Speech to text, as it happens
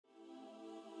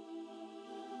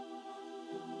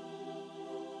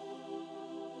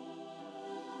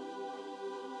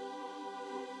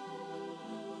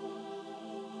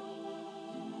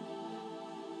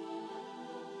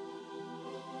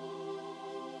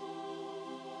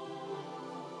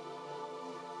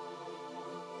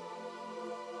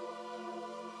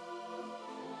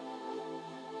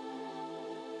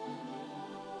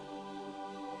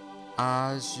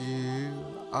as you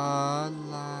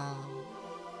allow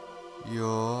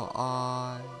your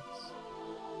eyes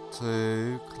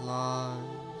to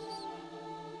close,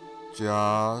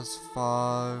 just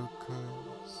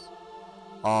focus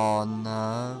on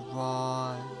the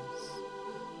rise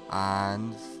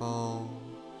and fall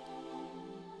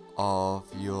of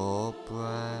your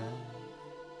breath,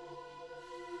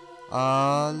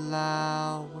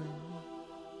 allowing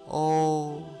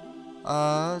all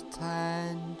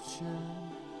attention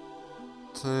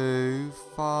to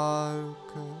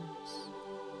focus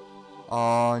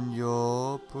on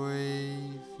your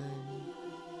breathing,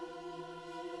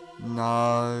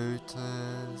 noticing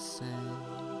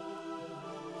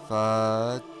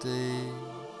the deep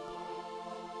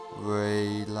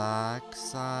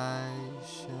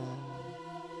relaxation,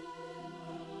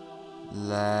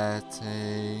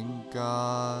 letting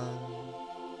go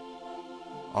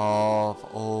of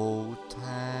all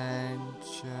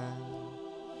tension,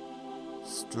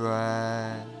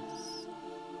 stress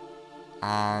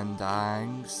and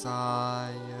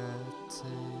anxiety,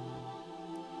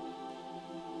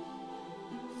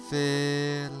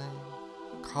 feeling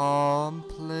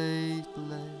completely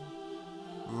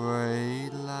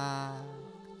relaxed.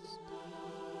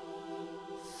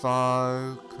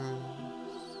 Focus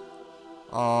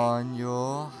on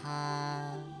your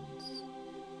hands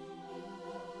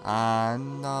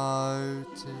and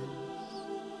notice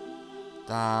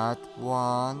that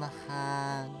one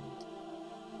hand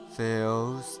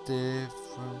feels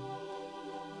different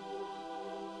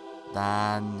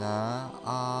than the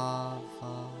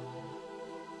other,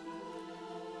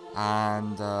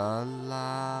 and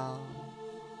allow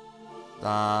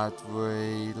that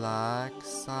relaxation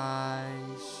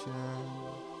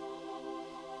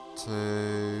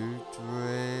to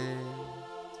drift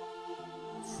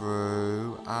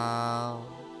throughout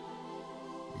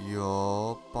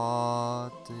your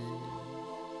body,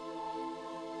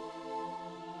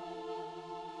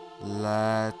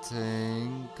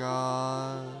 letting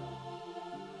go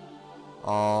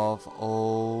of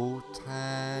all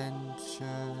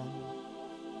tension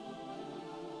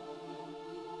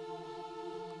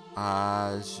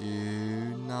as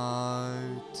you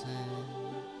notice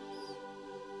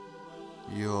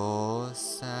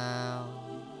yourself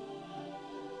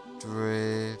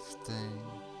drifting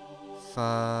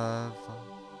further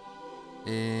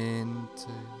into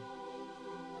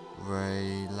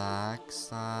relaxation.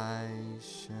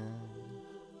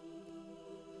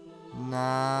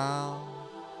 Now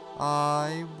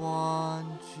I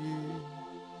want you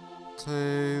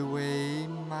to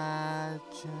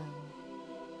imagine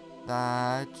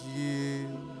that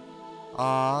you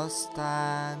are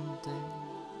standing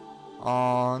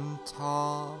on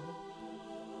top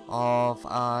of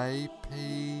a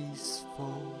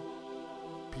peaceful,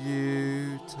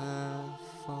 beautiful,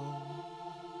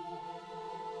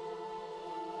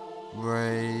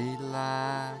 relaxing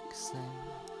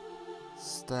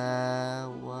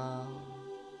stairwell,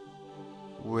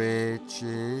 which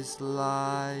is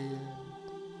layered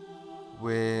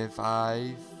with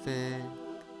a thick,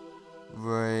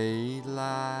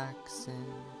 relaxing,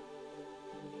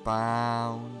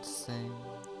 bouncing,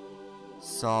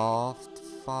 soft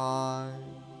foam,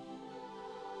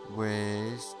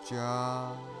 which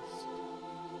just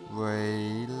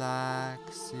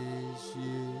relaxes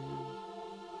you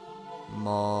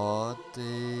more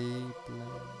deeply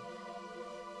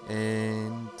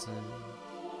into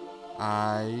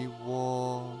a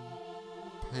warm,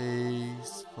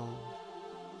 peaceful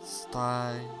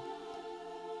state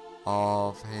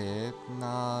of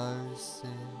hypnosis.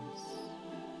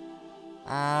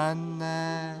 And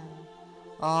there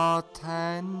are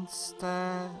 10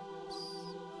 steps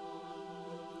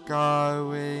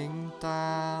going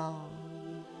down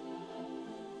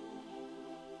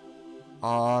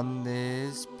on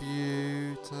this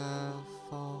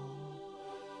beautiful,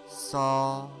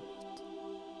 soft,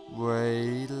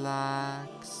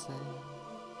 relaxing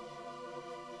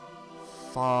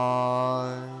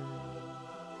foam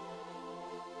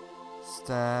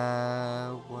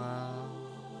stairwell.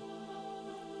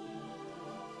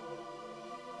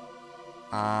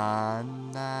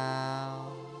 And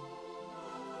now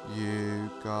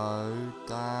you go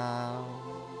down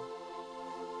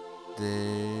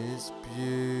this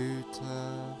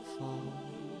beautiful,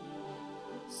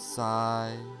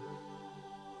 safe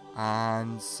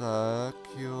and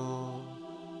secure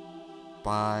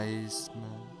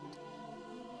basement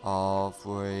of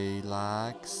relaxation,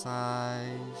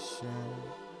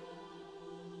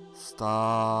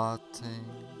 starting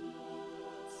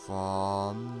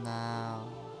from now.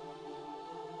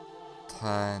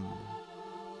 10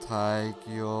 take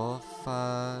your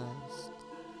first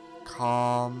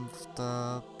comfortable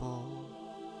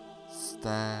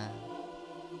step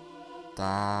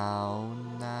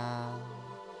down now,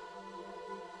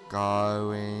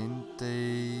 going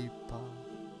deeper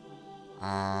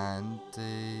and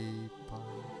deeper.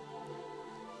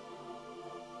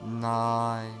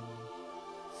 9.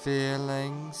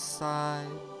 Feeling safe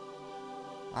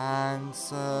and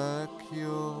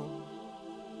secure,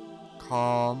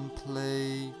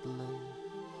 completely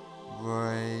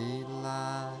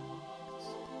relaxed,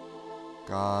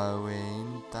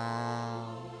 going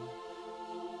down,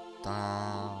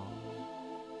 down,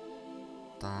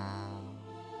 down.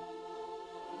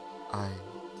 8.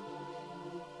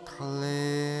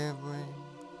 Clearing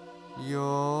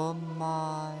your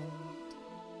mind,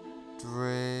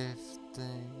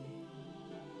 drifting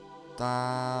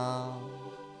down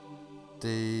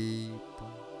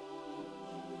deeper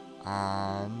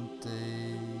and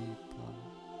deeper.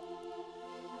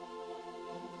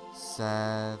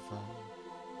 7.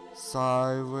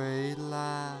 So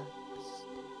relaxed,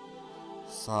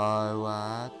 so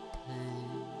at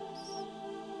peace,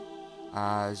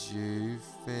 as you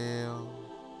feel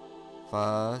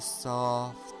the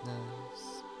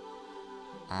softness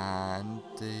and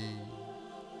deep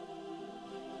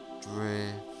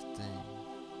drifting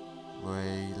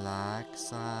relaxation.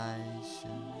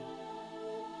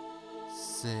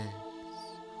 6.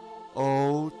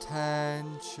 All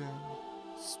tension,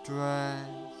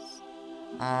 stress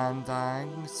and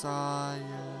anxiety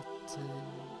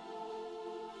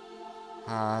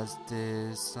has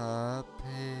disappeared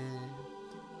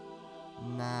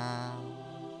now,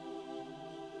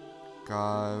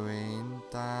 going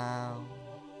down,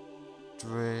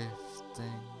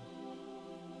 drifting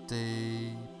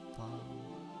deeper.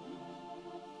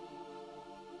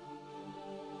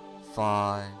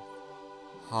 5.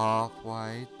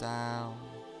 Halfway down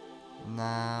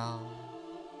now,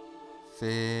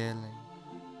 feeling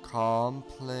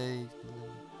completely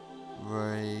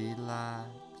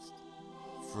relaxed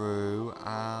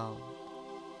throughout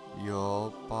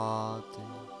your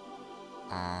body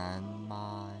and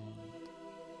mind.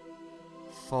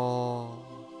 4.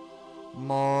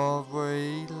 More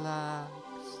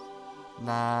relaxed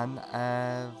than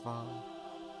ever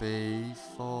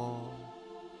before,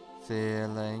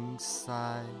 feeling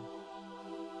safe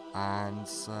and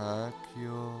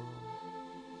secure.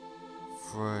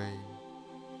 3.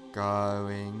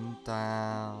 Going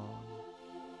down,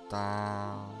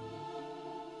 down,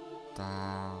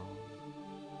 down,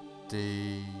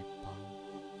 deeper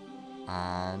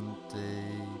and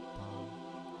deeper.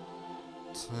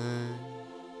 2.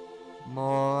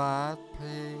 More at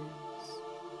peace,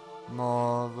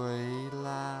 more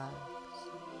relaxed,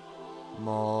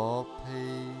 more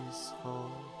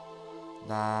peaceful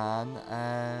than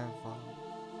ever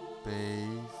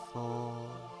before.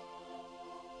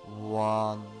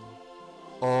 1.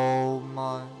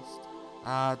 Almost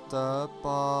at the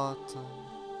bottom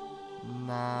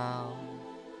now.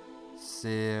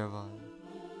 0.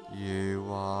 You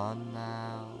are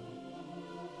now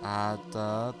at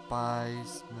the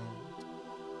basement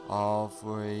of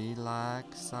relaxation,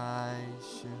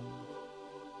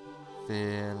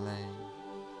 feeling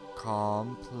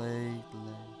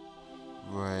completely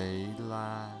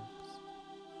relaxed.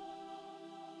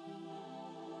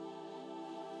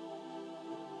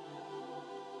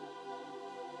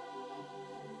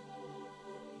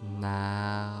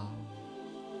 Now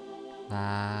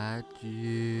that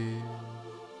you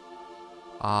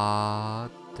are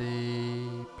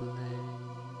deeply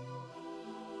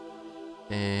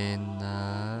in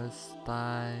a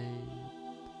state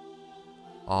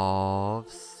of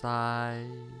safe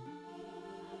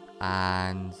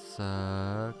and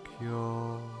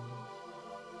secure,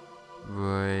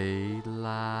 relaxing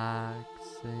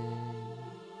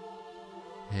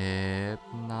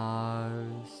hypnosis,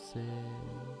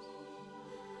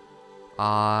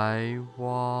 I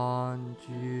want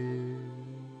you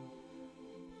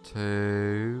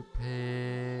to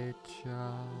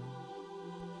picture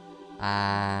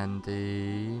and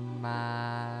imagine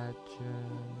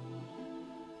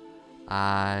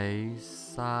a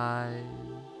safe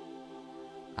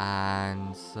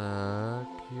and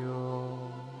secure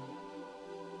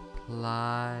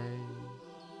place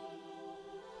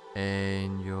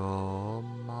in your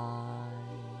mind.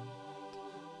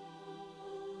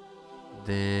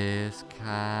 This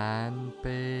can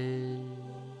be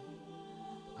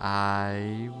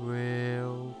a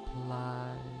real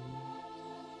place,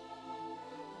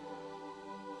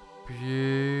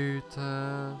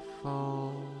 beautiful,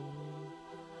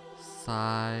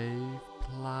 safe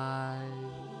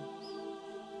place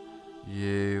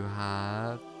you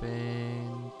have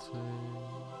been to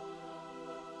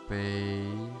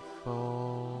before,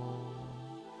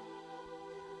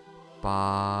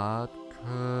 but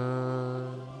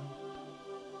could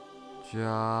just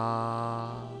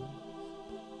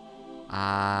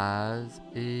as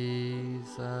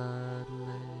easily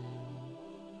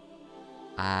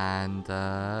and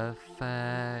effectively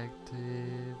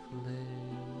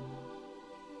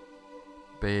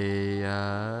be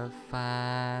a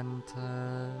fantasy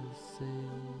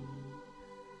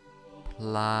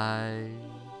place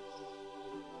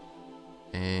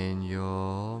in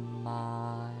your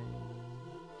mind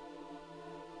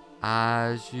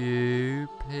as you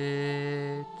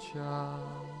picture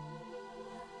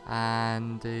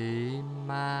and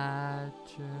imagine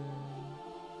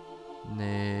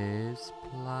this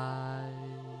place.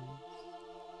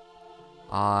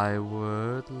 I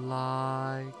would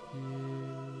like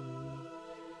you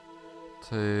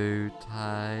to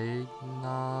take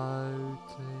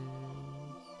notice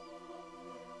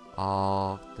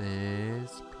of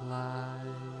this place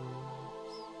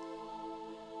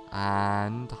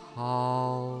and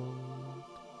hold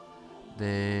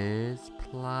this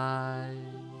place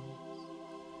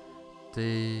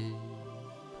deep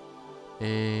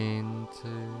into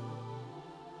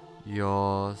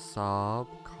your subconscious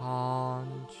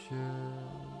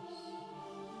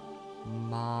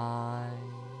mind,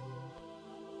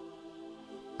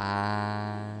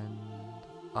 and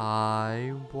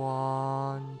I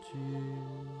want you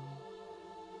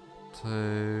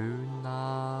to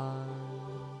know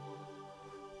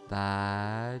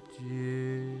that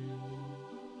you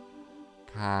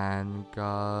can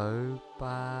go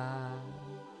back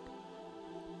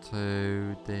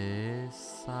to this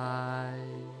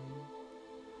safe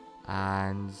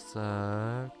and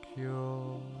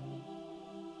secure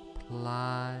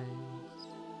place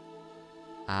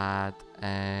at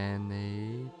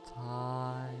any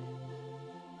time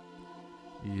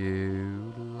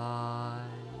you like,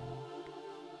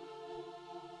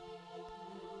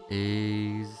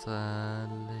 easily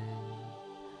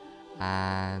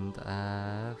and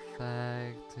effectively.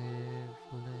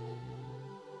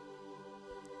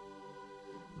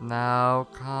 Now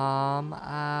come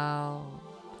out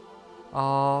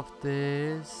of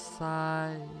this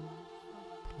safe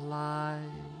place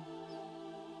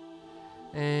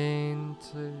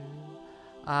into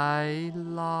a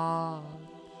large,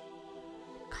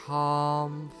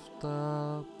 comfortable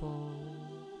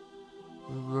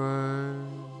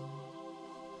room,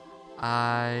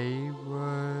 a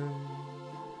room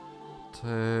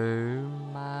to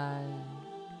make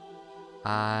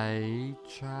a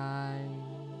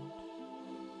change,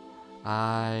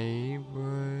 a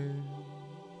room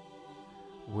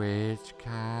which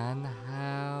can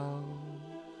help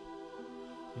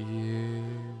you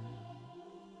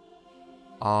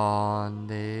on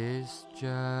this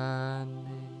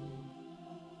journey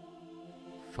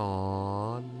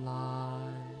for life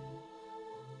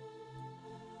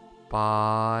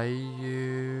by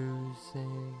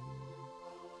using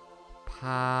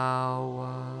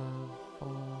powerful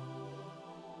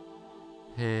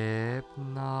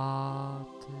hypnotic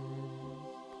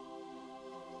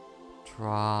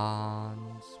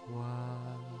trance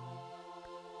work,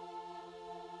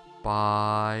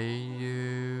 by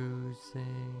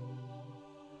using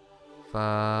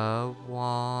the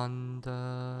wonderful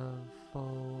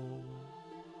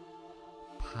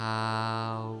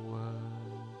powers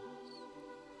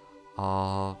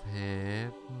of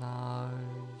hypnosis.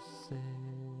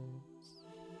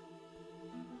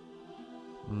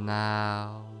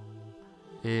 Now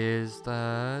is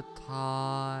the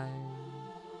time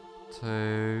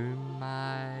to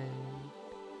make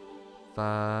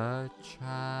the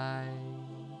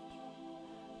change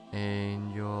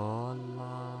in your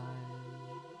life.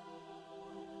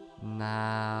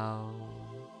 Now's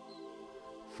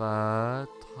the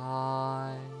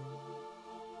time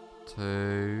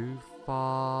to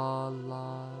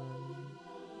follow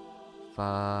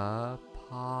the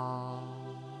path,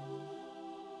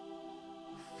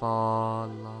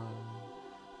 follow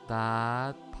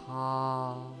that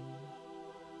path,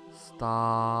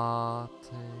 starting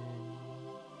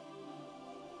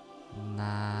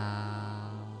now.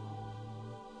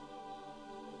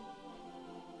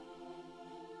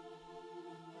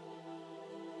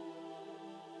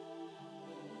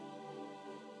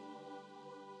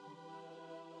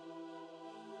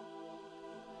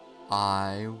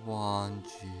 I want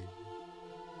you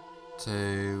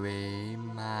to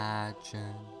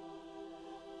imagine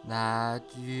that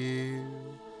you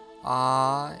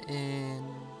are in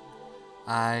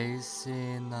a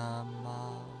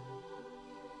cinema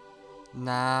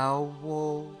Now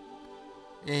walk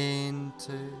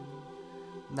into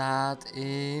that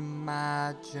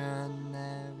imaginary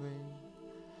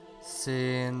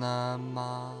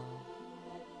cinema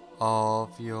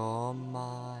of your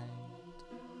mind.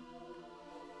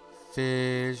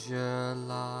 Visualize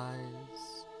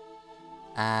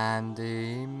and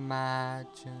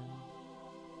imagine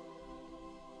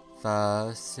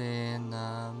the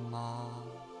cinema.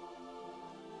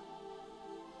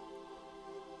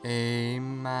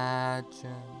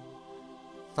 Imagine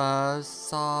the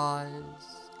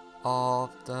size of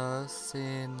the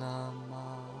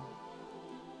cinema,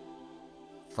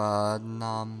 the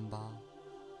number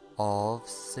of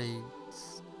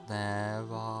seats there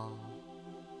are,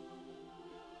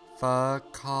 the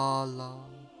color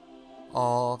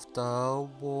of the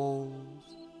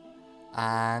walls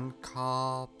and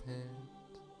carpet,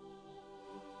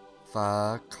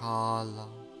 the color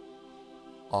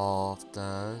of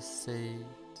the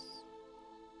seats,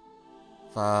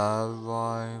 the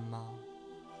aroma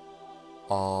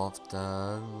of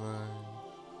the room,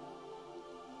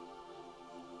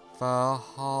 the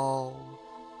whole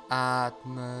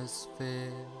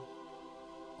atmosphere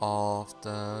of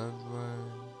the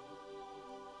room.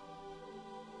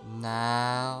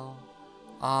 Now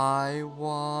I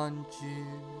want you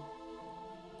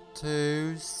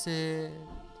to sit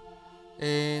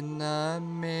in the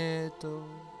middle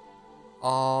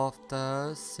of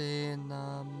the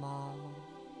cinema,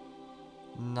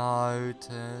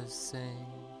 noticing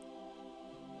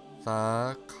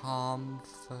the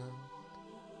comfort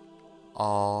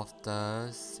of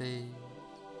the seat.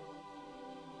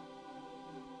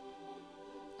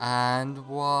 And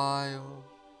while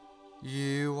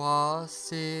you are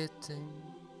sitting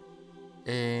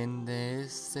in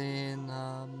this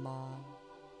cinema,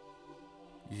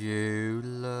 you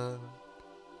look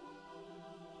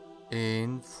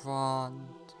in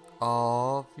front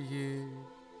of you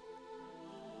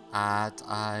at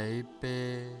a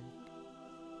big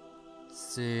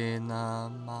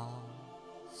cinema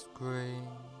screen,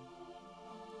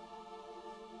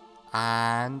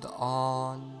 and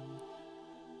on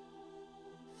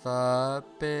the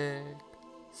big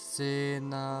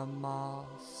cinema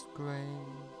screen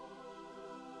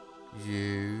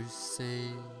you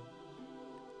see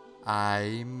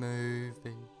a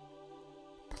movie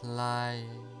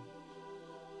playing.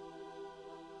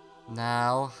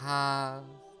 Now have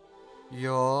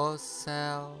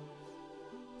yourself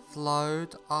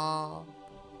float up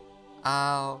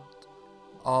out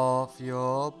of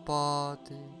your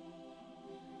body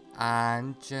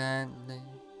and gently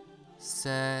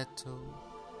settle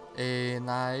in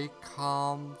a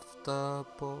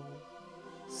comfortable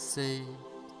seat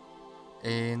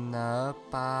in the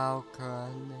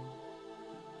balcony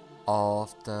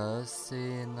of the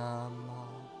cinema,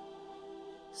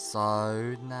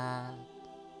 so that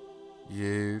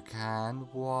you can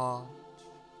watch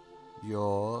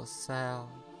yourself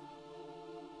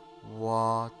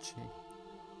watching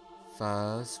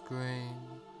the screen.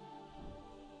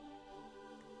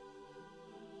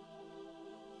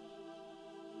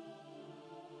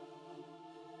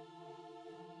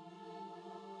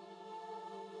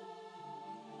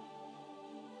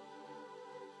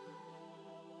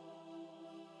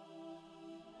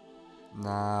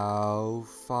 Now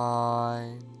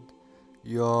find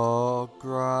your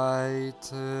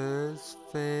greatest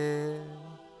fear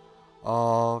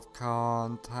of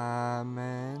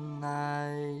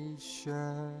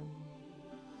contamination.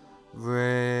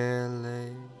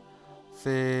 Really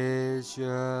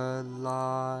visualize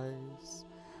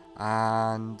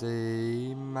and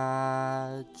imagine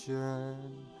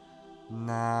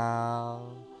now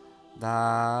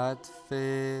that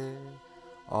fear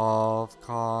of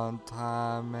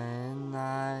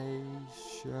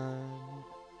contamination.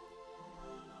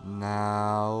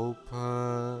 Now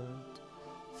put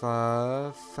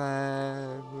the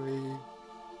very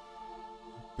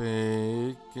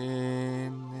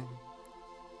beginning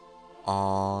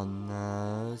on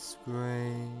the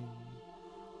screen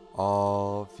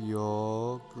of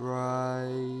your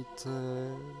greatest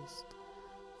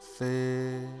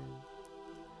fear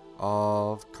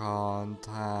of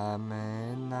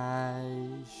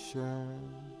contamination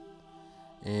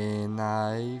in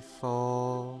a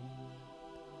form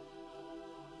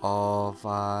of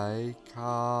a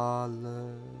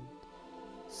colored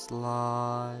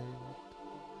slide.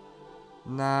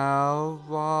 Now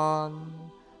run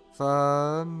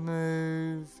the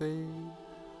movie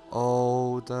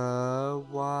all the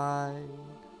way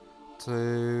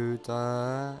to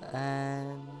the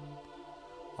end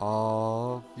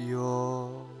of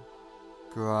your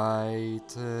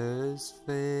greatest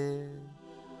fear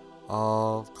of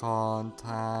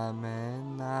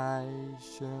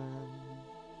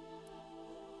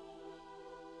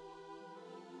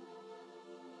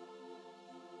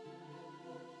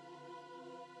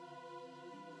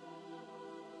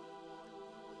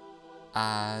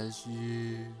as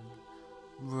you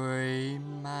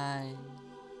remain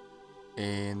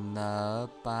in the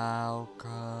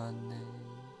balcony,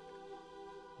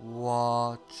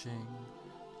 watching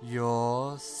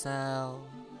yourself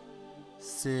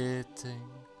sitting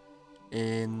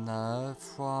in the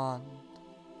front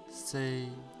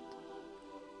seat,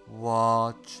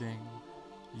 watching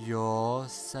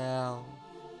yourself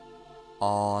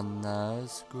on the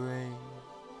screen.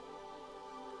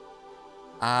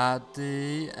 At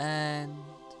the end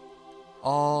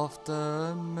of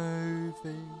the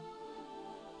movie,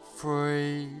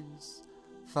 freeze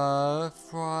the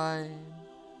frame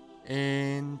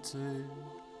into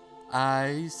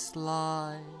a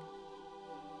slide,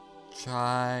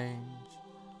 change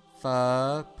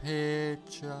the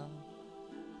picture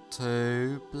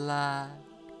to black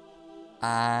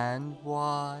and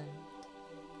white,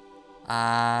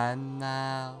 and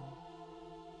now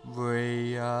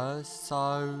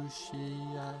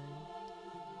reassociate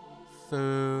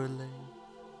fully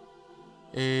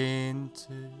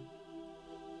into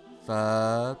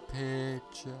the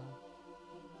picture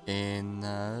in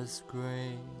the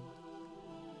screen.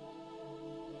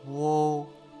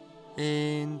 Walk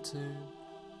into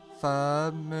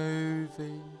the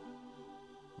movie,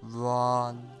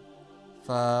 run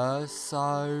the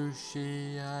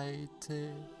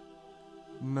associated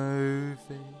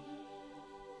movie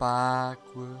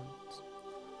backwards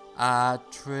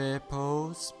at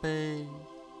triple speed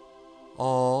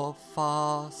or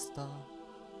faster,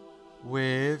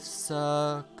 with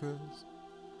circus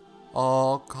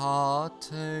or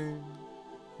cartoon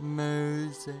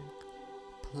music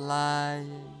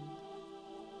playing,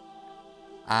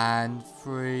 and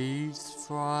freeze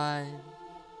frame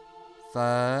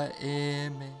the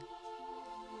image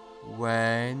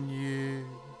when you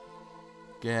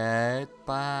get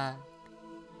back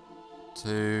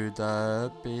to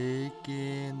the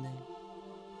beginning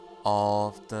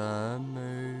of the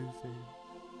movie.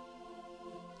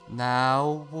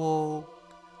 Now walk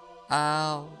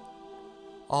out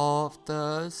of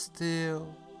the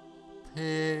still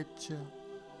picture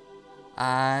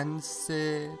and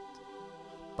sit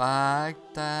back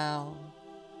down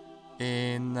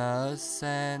in the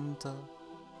center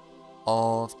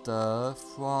of the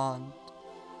front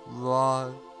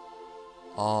row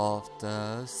of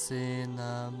the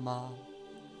cinema.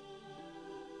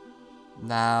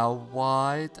 Now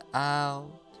white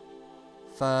out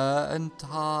the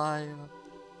entire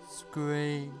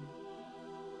screen,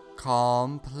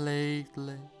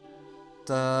 completely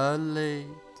delete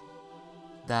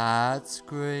that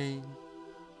screen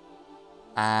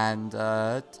and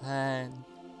attend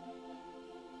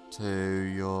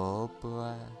to your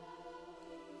breath.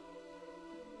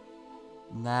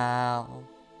 Now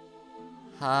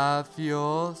have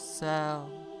yourself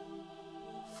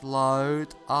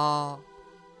float up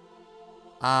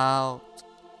out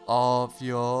of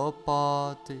your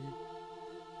body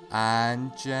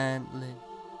and gently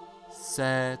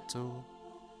settle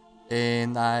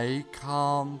in a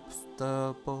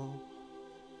comfortable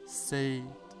seat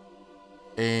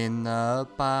in the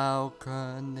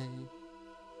balcony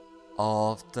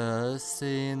of the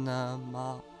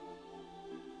cinema,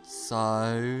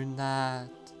 so that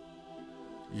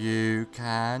you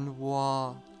can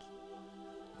watch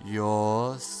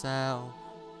yourself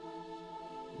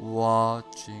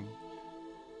watching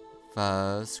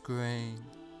the screen.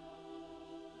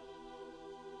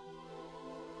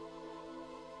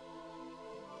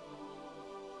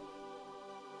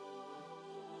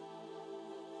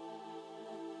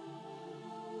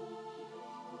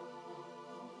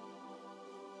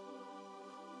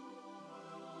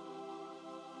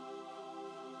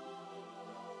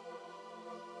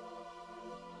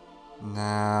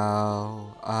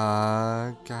 Now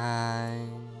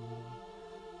again,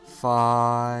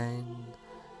 find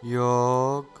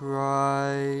your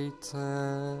greatest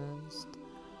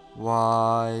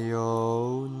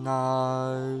while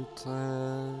noticing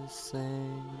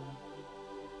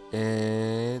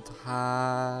it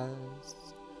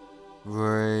has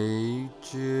reduced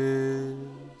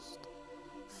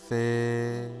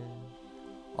fear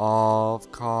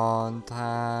of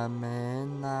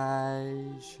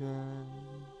contamination.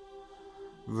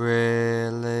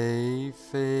 Really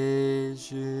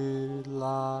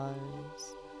visualize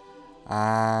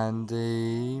and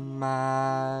imagine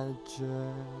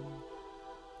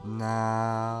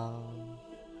now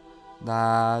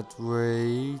that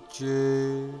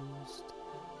reduced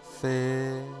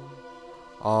fear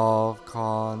of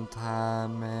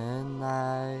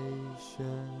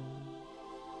contamination.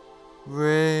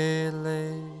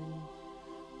 Really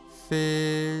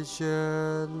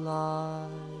visualize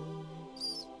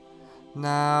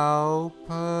Now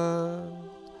put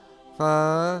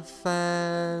the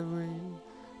very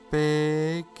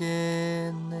beginning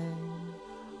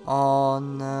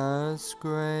on the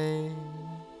screen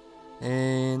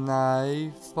in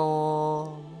a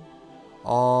form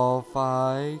of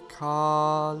a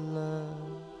coloured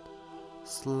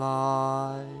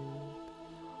slide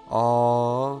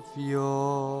of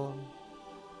your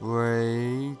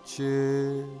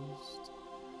reduced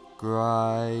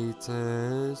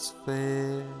greatest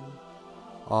fear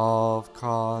of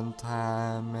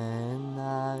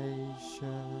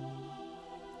contamination.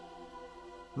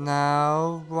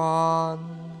 Now run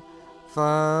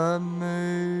the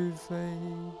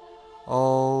movie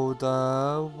all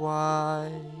the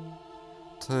way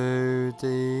to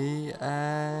the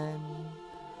end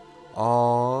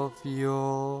of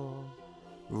your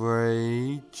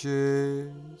reduced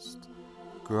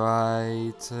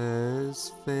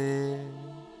greatest fear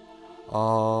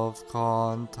of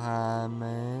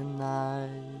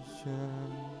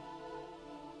contamination.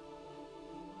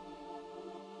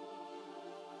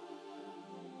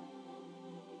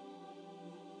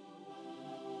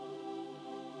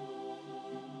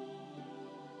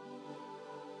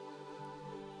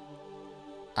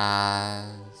 As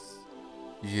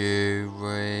you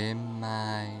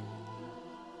remain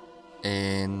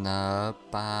in the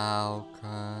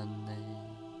balcony,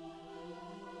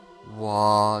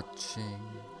 watching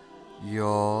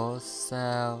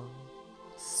yourself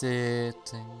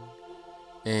sitting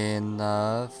in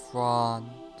the front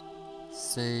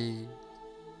seat,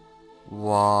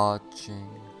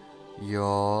 watching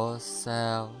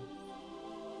yourself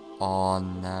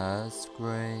on the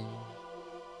screen.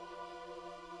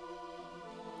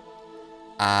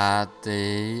 At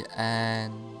the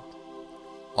end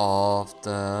of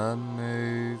the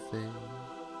movie,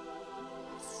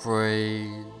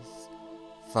 freeze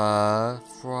the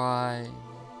frame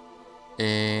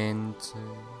into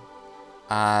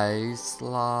a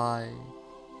slide,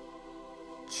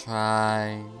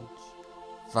 change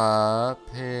the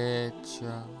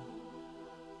picture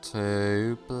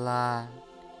to black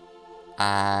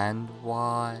and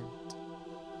white,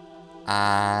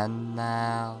 and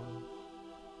now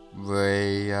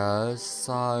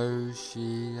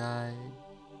reassociate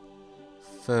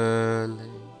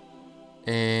fully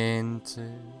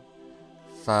into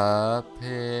the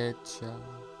picture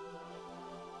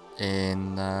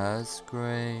in the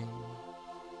screen.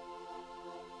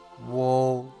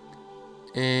 Walk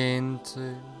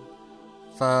into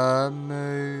the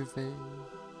movie,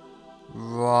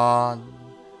 run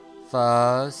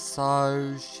the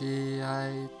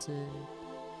associated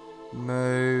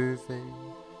movie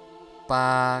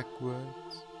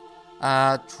backwards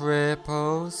at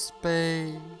triple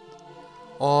speed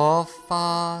or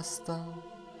faster,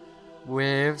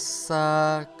 with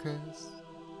circus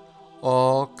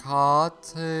or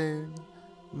cartoon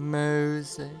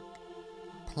music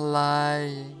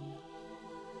playing,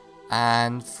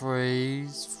 and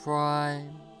freeze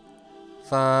frame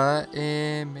the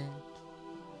image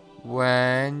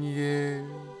when you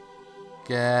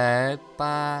get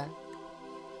back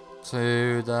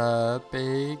to the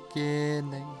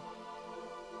beginning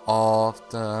of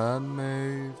the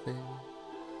movie.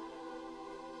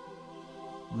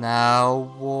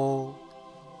 Now walk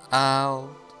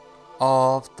out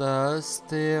of the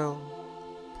still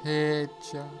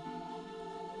picture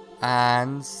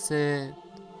and sit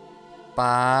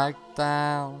back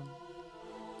down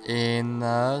in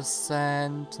the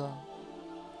center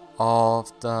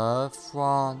of the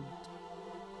front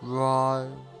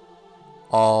row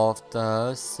of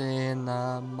the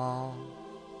cinema.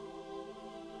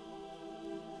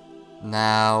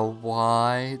 Now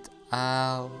white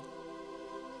out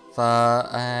the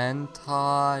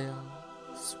entire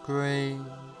screen,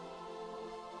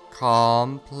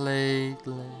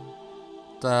 completely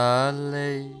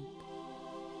delete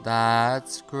that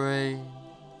screen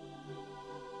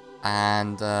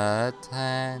and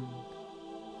attend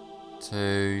to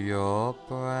your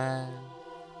breath.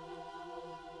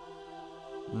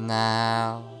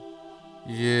 Now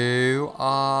you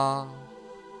are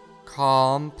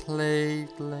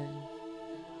completely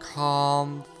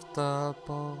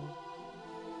comfortable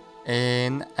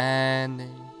in any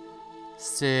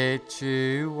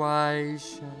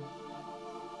situation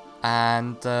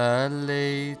and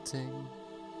deleting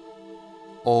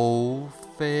all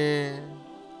fear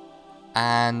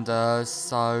and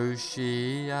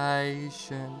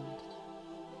associations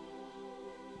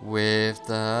with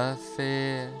the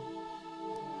fear,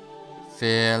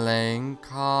 feeling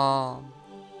calm,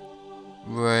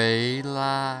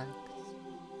 relaxed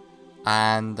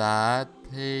and at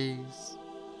peace,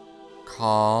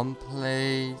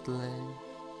 completely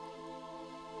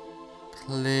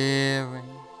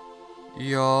clearing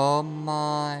your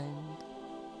mind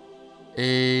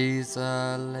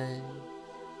easily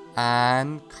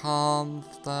and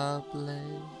comfortably.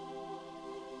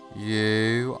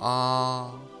 You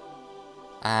are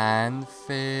and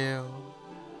feel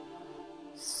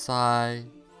safe,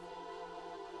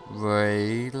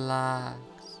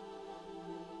 relaxed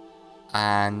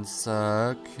and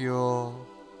secure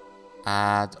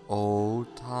at all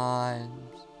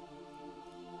times,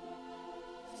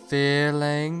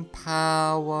 feeling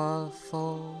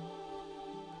powerful,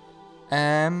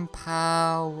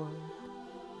 empowered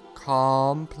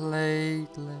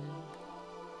completely,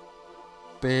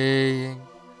 being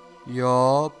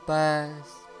your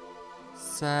best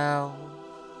self.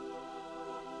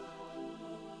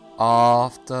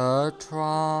 After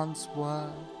trance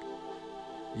work,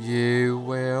 you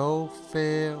will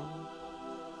feel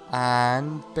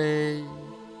and be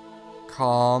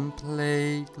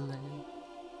completely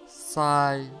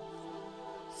safe,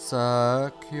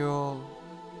 secure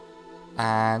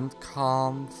and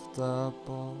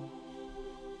comfortable.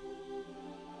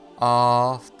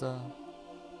 After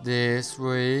this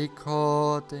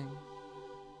recording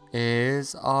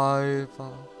is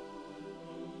over,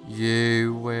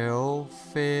 you will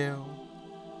feel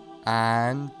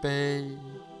and be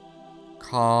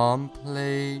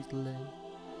completely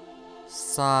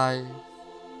safe,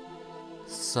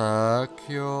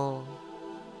 secure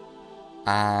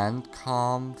and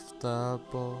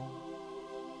comfortable.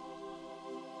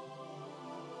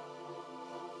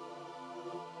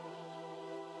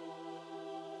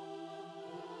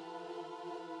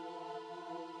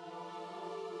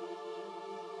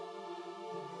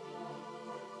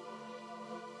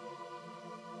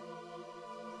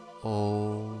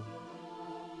 All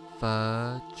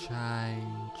the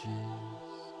changes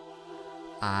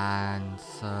and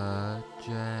suggestions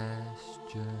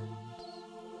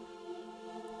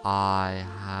I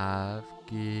have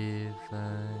given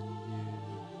you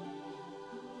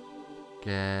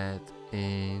get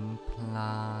implanted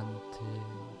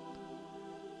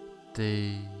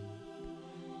deep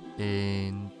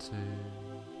into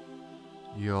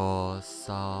your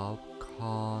subconscious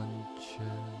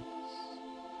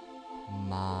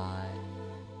mind.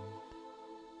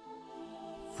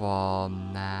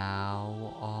 From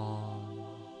now on,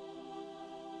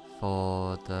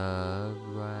 for the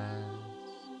rest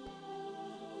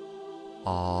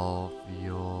of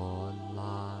your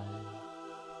life,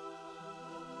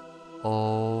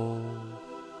 all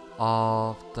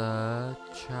of the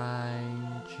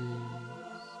changes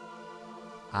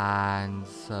and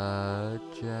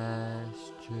suggestions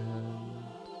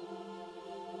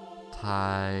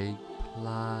take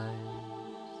place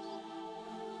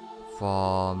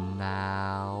from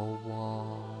now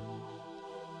on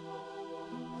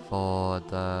for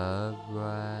the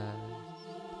rest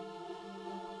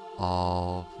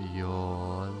of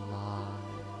your life.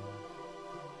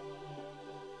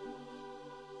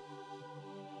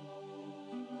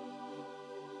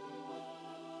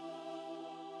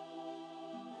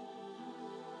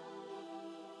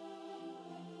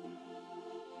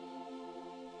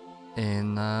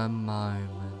 In a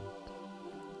moment,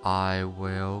 I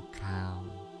will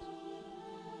count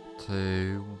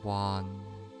to 1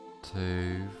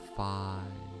 to 5,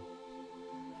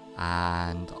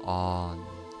 and on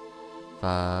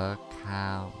the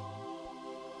count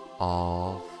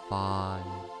of 5,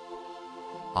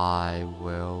 I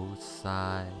will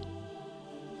say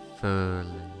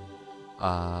fully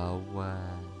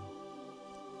aware.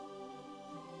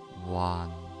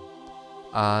 1.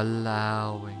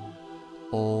 Allowing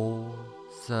all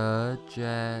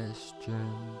suggestions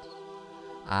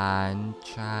and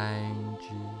changes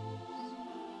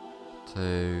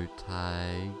to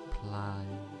take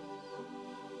place.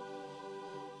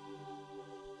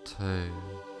 2.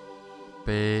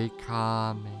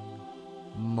 Becoming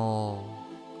more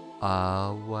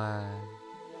aware.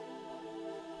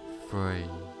 3.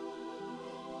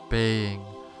 Being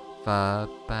the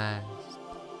best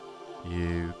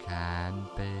you can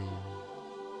be.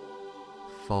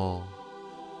 4.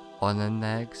 On the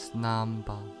next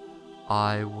number,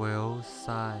 I will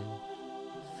say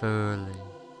fully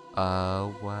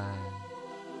aware.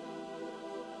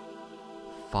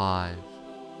 5.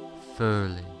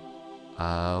 Fully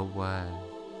aware.